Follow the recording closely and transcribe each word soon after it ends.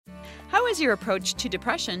How has your approach to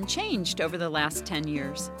depression changed over the last 10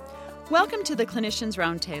 years? Welcome to the Clinicians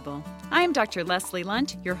Roundtable. I am Dr. Leslie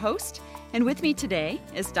Lunt, your host, and with me today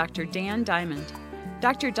is Dr. Dan Diamond.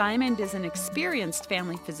 Dr. Diamond is an experienced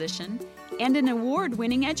family physician and an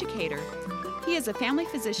award-winning educator. He is a family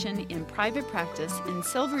physician in private practice in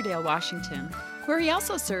Silverdale, Washington, where he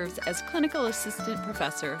also serves as clinical assistant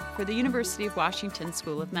professor for the University of Washington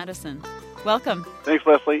School of Medicine. Welcome. Thanks,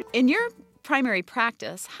 Leslie. In your primary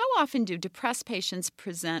practice, how often do depressed patients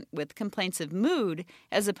present with complaints of mood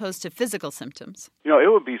as opposed to physical symptoms?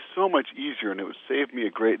 It would be so much easier and it would save me a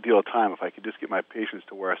great deal of time if I could just get my patients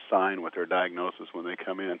to wear a sign with their diagnosis when they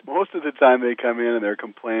come in. Most of the time they come in and they're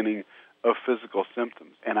complaining of physical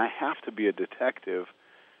symptoms, and I have to be a detective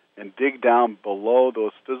and dig down below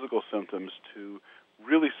those physical symptoms to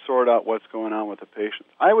really sort out what's going on with the patient.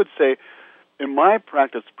 I would say in my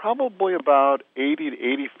practice, probably about 80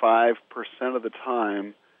 to 85% of the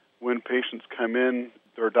time when patients come in,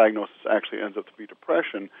 their diagnosis actually ends up to be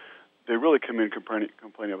depression, they really come in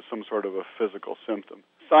complaining of some sort of a physical symptom.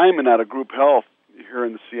 Simon at a Group Health here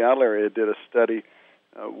in the Seattle area did a study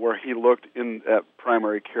where he looked at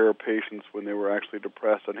primary care patients when they were actually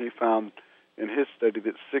depressed, and he found in his study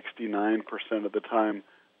that 69% of the time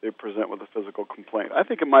they present with a physical complaint. I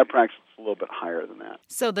think in my practice it's a little bit higher than that.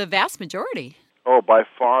 So the vast majority? Oh, by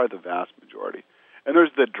far the vast majority. And there's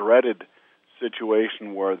the dreaded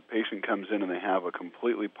situation where the patient comes in and they have a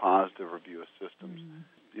completely positive review of systems.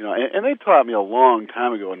 And they taught me a long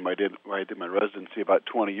time ago when I did my residency about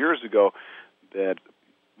 20 years ago that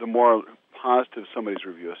the more positive somebody's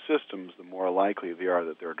review of systems, the more likely they are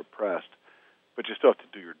that they're depressed. But you still have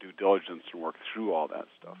to do your due diligence and work through all that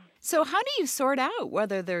stuff. So how do you sort out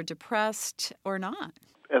whether they're depressed or not?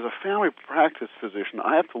 As a family practice physician,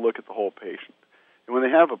 I have to look at the whole patient. And when they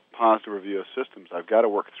have a positive review of systems, I've got to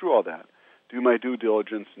work through all that, do my due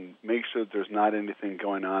diligence, and make sure that there's not anything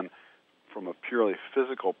going on from a purely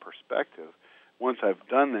physical perspective. Once I've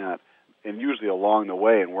done that, and usually along the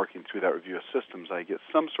way in working through that review of systems, I get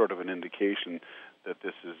some sort of an indication that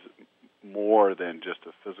this is more than just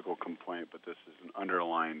a physical complaint, but this is an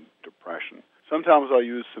underlying depression. Sometimes I'll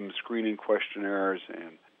use some screening questionnaires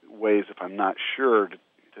and ways, if I'm not sure, to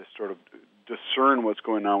sort of discern what's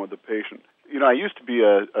going on with the patient. I used to be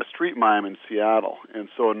a street mime in Seattle, and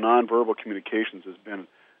so nonverbal communications has been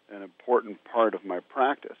an important part of my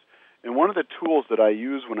practice. And one of the tools that I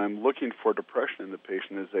use when I'm looking for depression in the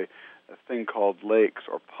patient is a thing called lakes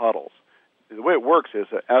or puddles. The way it works is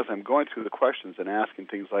that as I'm going through the questions and asking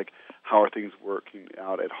things like, how are things working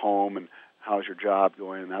out at home and how's your job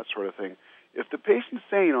going and that sort of thing, if the patient's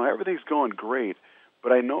saying, everything's going great,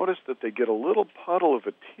 but I notice that they get a little puddle of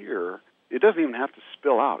a tear, it doesn't even have to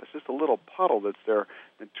spill out. It's just a little puddle that's there,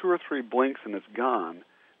 and 2 or 3 blinks and it's gone.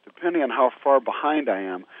 Depending on how far behind I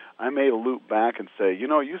am, I may loop back and say,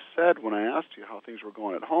 you said when I asked you how things were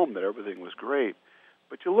going at home that everything was great,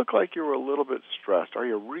 but you look like you were a little bit stressed. Are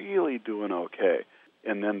you really doing okay?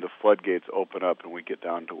 And then the floodgates open up and we get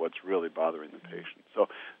down to what's really bothering the patient. So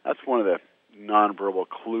that's one of the nonverbal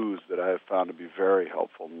clues that I have found to be very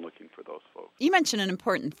helpful in looking for those folks. You mentioned an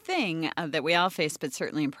important thing that we all face, but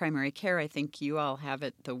certainly in primary care, I think you all have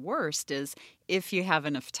it the worst, is if you have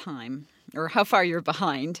enough time or how far you're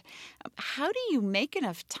behind. How do you make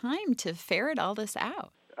enough time to ferret all this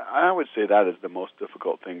out? I would say that is the most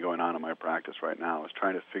difficult thing going on in my practice right now, is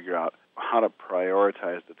trying to figure out how to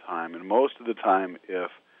prioritize the time. And most of the time, if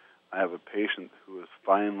I have a patient who is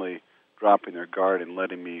finally dropping their guard and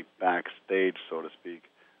letting me backstage, so to speak,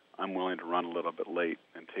 I'm willing to run a little bit late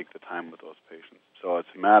and take the time with those patients. So it's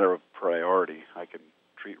a matter of priority. I can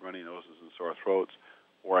treat runny noses and sore throats,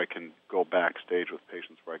 or I can go backstage with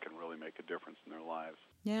patients where I can really make a difference in their lives.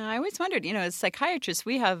 Yeah, I always wondered, as psychiatrists,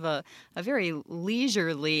 we have a very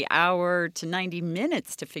leisurely hour to 90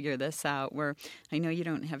 minutes to figure this out, where I know you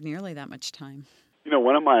don't have nearly that much time.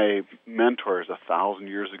 One of my mentors 1,000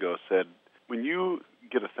 years ago said, when you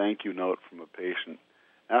get a thank you note from a patient,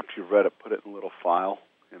 after you've read it, put it in a little file,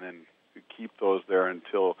 and then you keep those there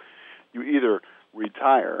until you either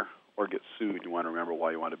retire or get sued. You want to remember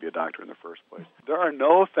why you want to be a doctor in the first place. There are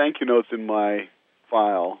no thank you notes in my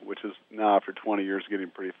file, which is now after 20 years getting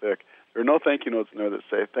pretty thick. There are no thank you notes in there that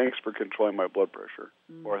say, thanks for controlling my blood pressure,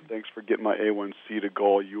 or thanks for getting my A1C to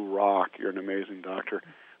goal, you rock, you're an amazing doctor.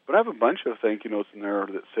 But I have a bunch of thank you notes in there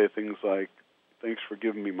that say things like, thanks for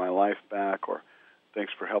giving me my life back, or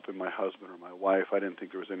thanks for helping my husband or my wife. I didn't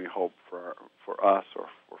think there was any hope for us or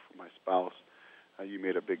for my spouse. You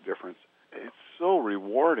made a big difference. It's so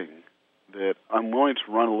rewarding that I'm willing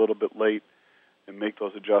to run a little bit late and make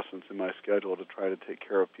those adjustments in my schedule to try to take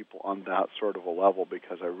care of people on that sort of a level,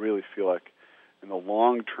 because I really feel like in the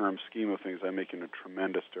long-term scheme of things, I'm making a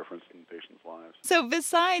tremendous difference in patients' lives. So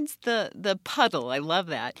besides the puddle, I love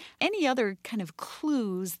that, any other kind of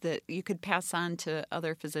clues that you could pass on to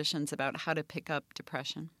other physicians about how to pick up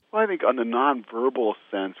depression? Well, I think on the nonverbal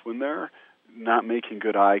sense, when they're not making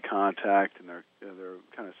good eye contact and they're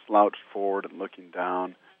kind of slouched forward and looking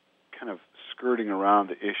down, kind of skirting around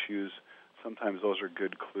the issues, sometimes those are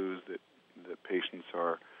good clues that patients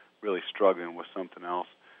are really struggling with something else.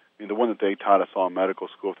 I mean, the one that they taught us all in medical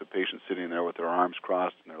school, if the patient's sitting there with their arms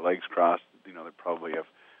crossed and their legs crossed, they probably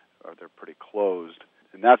they're pretty closed.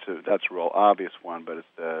 And that's a real obvious one, but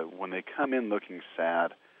it's when they come in looking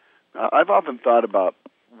sad. I've often thought about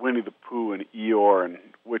Winnie the Pooh and Eeyore and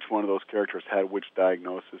which one of those characters had which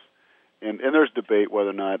diagnosis. And there's debate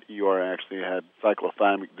whether or not Eeyore actually had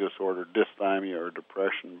cyclothymic disorder, dysthymia, or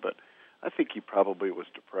depression, but I think he probably was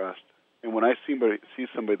depressed. And when I see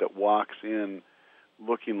somebody that walks in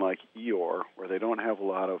looking like Eeyore, where they don't have a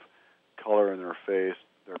lot of color in their face,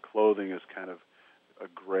 their clothing is kind of a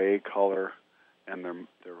gray color, and their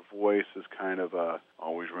voice is kind of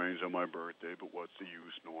always rains on my birthday, but what's the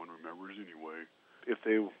use? No one remembers anyway. If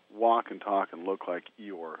they walk and talk and look like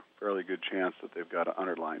Eeyore, fairly good chance that they've got an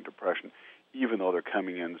underlying depression, even though they're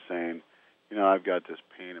coming in saying, I've got this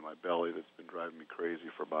pain in my belly that's been driving me crazy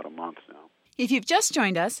for about a month now. If you've just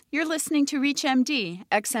joined us, you're listening to ReachMD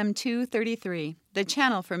XM233, the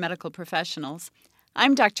channel for medical professionals.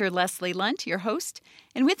 I'm Dr. Leslie Lunt, your host,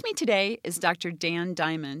 and with me today is Dr. Dan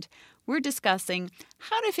Diamond. We're discussing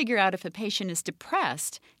how to figure out if a patient is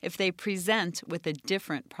depressed if they present with a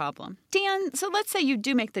different problem. Dan, so let's say you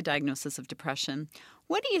do make the diagnosis of depression.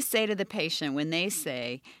 What do you say to the patient when they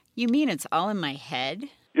say, "You mean it's all in my head?"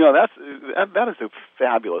 That is a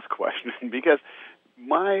fabulous question because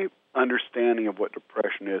my understanding of what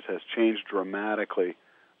depression is has changed dramatically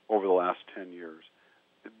over the last 10 years.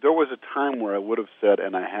 There was a time where I would have said,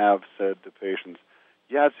 and I have said to patients,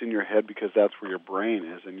 yeah, it's in your head because that's where your brain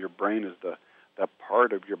is, and your brain is that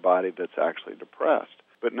part of your body that's actually depressed.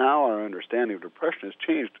 But now our understanding of depression has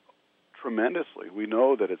changed tremendously. We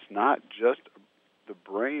know that it's not just the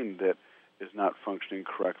brain that is not functioning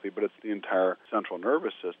correctly, but it's the entire central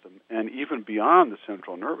nervous system. And even beyond the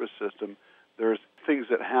central nervous system, there's things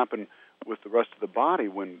that happen with the rest of the body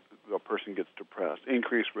when a person gets depressed.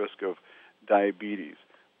 Increased risk of diabetes,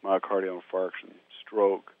 myocardial infarction,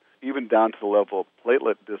 stroke, even down to the level of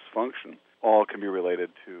platelet dysfunction, all can be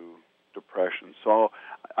related to depression. So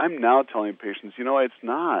I'm now telling patients, it's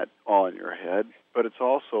not all in your head, but it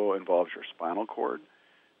also involves your spinal cord.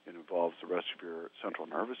 It involves the rest of your central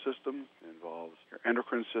nervous system. It involves your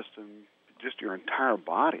endocrine system, just your entire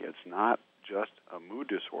body. It's not just a mood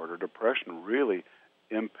disorder. Depression really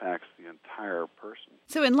impacts the entire person.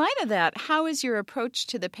 So in light of that, how has your approach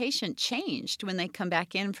to the patient changed when they come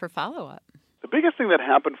back in for follow-up? The biggest thing that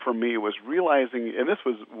happened for me was realizing, and this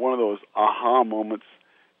was one of those aha moments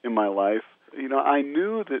in my life, I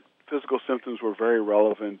knew that physical symptoms were very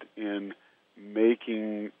relevant in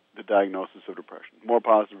making the diagnosis of depression. More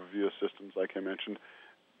positive review of systems, like I mentioned,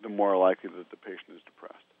 the more likely that the patient is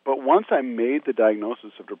depressed. But once I made the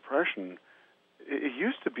diagnosis of depression, it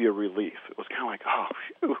used to be a relief. It was kind of like, oh,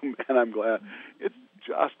 phew, man, I'm glad. It's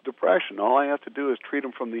just depression. All I have to do is treat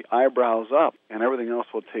them from the eyebrows up, and everything else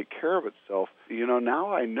will take care of itself.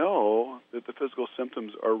 Now I know that the physical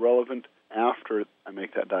symptoms are relevant after I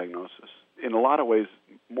make that diagnosis. In a lot of ways,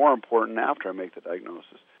 more important after I make the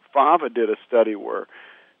diagnosis. Fava did a study where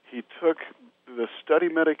he took the study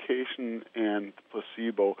medication and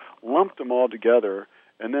placebo, lumped them all together,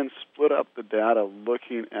 and then split up the data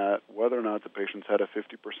looking at whether or not the patients had a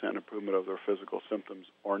 50% improvement of their physical symptoms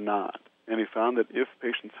or not. And he found that if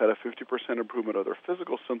patients had a 50% improvement of their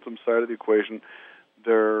physical symptom side of the equation,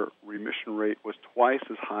 their remission rate was twice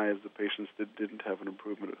as high as the patients that didn't have a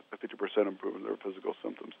 50% improvement of their physical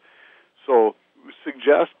symptoms. So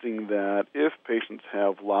suggesting that if patients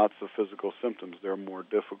have lots of physical symptoms, they're more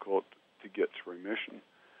difficult to get to remission.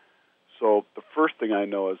 So the first thing I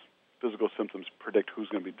know is physical symptoms predict who's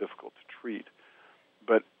going to be difficult to treat.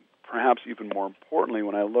 But perhaps even more importantly,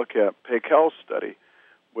 when I look at Paykel's study,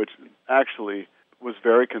 which actually was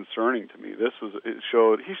very concerning to me, he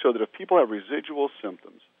showed that if people have residual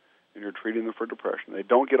symptoms and you're treating them for depression, they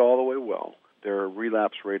don't get all the way well, their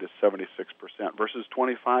relapse rate is 76% versus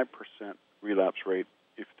 25% relapse rate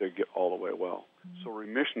if they get all the way well. Mm-hmm. So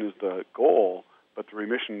remission is the goal, but the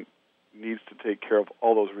remission needs to take care of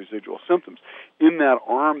all those residual symptoms. In that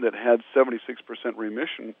arm that had 76%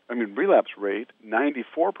 relapse rate,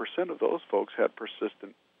 94% of those folks had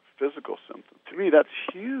persistent physical symptoms. To me, that's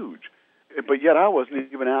huge. But yet I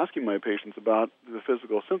wasn't even asking my patients about the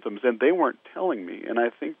physical symptoms, and they weren't telling me. And I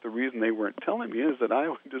think the reason they weren't telling me is that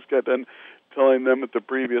I just got done telling them at the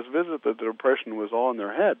previous visit that the depression was all in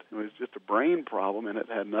their head. It was just a brain problem, and it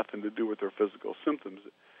had nothing to do with their physical symptoms.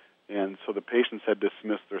 And so the patients had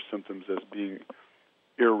dismissed their symptoms as being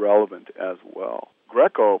irrelevant as well.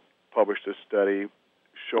 Greco published a study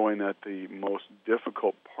showing that the most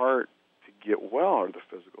difficult part to get well are the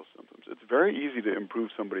physical symptoms. It's very easy to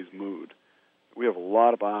improve somebody's mood. We have a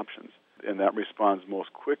lot of options, and that responds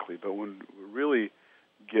most quickly. But when we really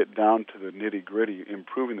get down to the nitty-gritty,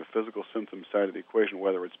 improving the physical symptom side of the equation,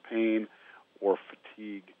 whether it's pain or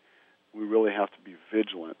fatigue, we really have to be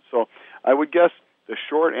vigilant. So I would guess the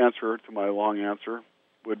short answer to my long answer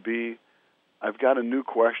would be I've got a new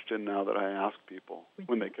question now that I ask people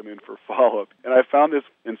when they come in for follow-up. And I found this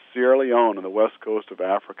in Sierra Leone on the west coast of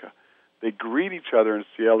Africa. They greet each other in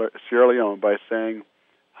Sierra Leone by saying,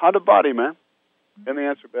 "How the body, man?" And they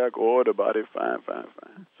answer back, "Oh, the body, fine.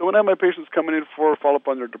 So when I have my patients coming in for a follow-up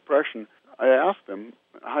on their depression, I ask them,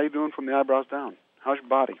 how you doing from the eyebrows down? How's your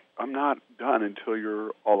body? I'm not done until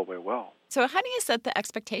you're all the way well. So how do you set the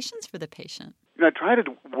expectations for the patient? I try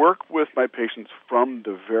to work with my patients from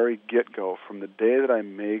the very get-go, from the day that I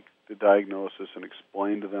make the diagnosis and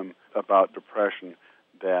explain to them about depression,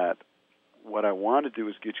 that what I want to do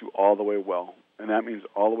is get you all the way well. And that means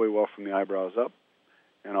all the way well from the eyebrows up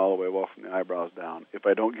and all the way well from the eyebrows down. If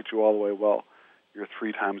I don't get you all the way well, you're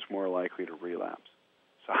 3 times more likely to relapse.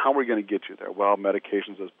 So how are we going to get you there? Well,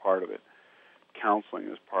 medications is part of it. Counseling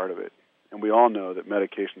is part of it. And we all know that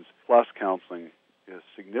medications plus counseling is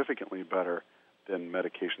significantly better than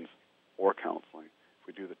medications or counseling if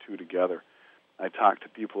we do the two together. I talk to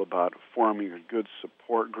people about forming a good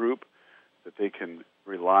support group that they can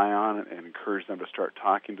rely on and encourage them to start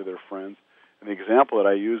talking to their friends. And the example that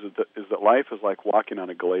I use is that life is like walking on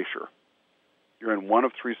a glacier. You're in one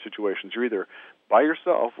of 3 situations. You're either by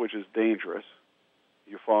yourself, which is dangerous.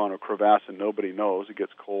 You fall in a crevasse and nobody knows. It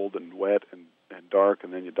gets cold and wet and dark,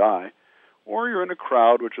 and then you die. Or you're in a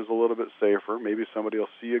crowd, which is a little bit safer. Maybe somebody will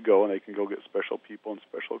see you go, and they can go get special people and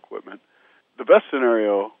special equipment. The best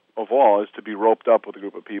scenario of all is to be roped up with a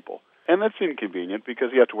group of people. And that's inconvenient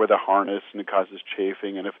because you have to wear the harness, and it causes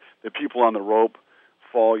chafing. And if the people on the rope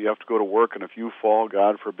fall, you have to go to work. And if you fall,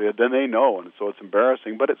 God forbid, then they know. And so it's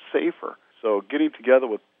embarrassing, but it's safer. So getting together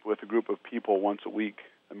with a group of people once a week,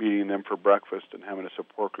 meeting them for breakfast and having a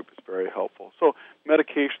support group is very helpful. So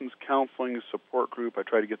medications, counseling, support group, I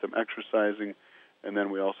try to get them exercising, and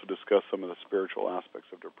then we also discuss some of the spiritual aspects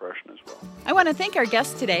of depression as well. I want to thank our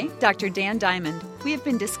guest today, Dr. Dan Diamond. We have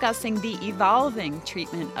been discussing the evolving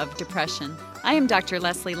treatment of depression. I am Dr.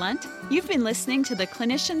 Leslie Lunt. You've been listening to the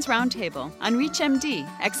Clinicians Roundtable on ReachMD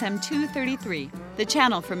XM233, the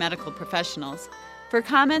channel for medical professionals. For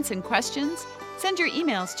comments and questions, send your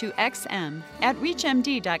emails to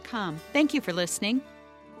xm@reachmd.com. Thank you for listening.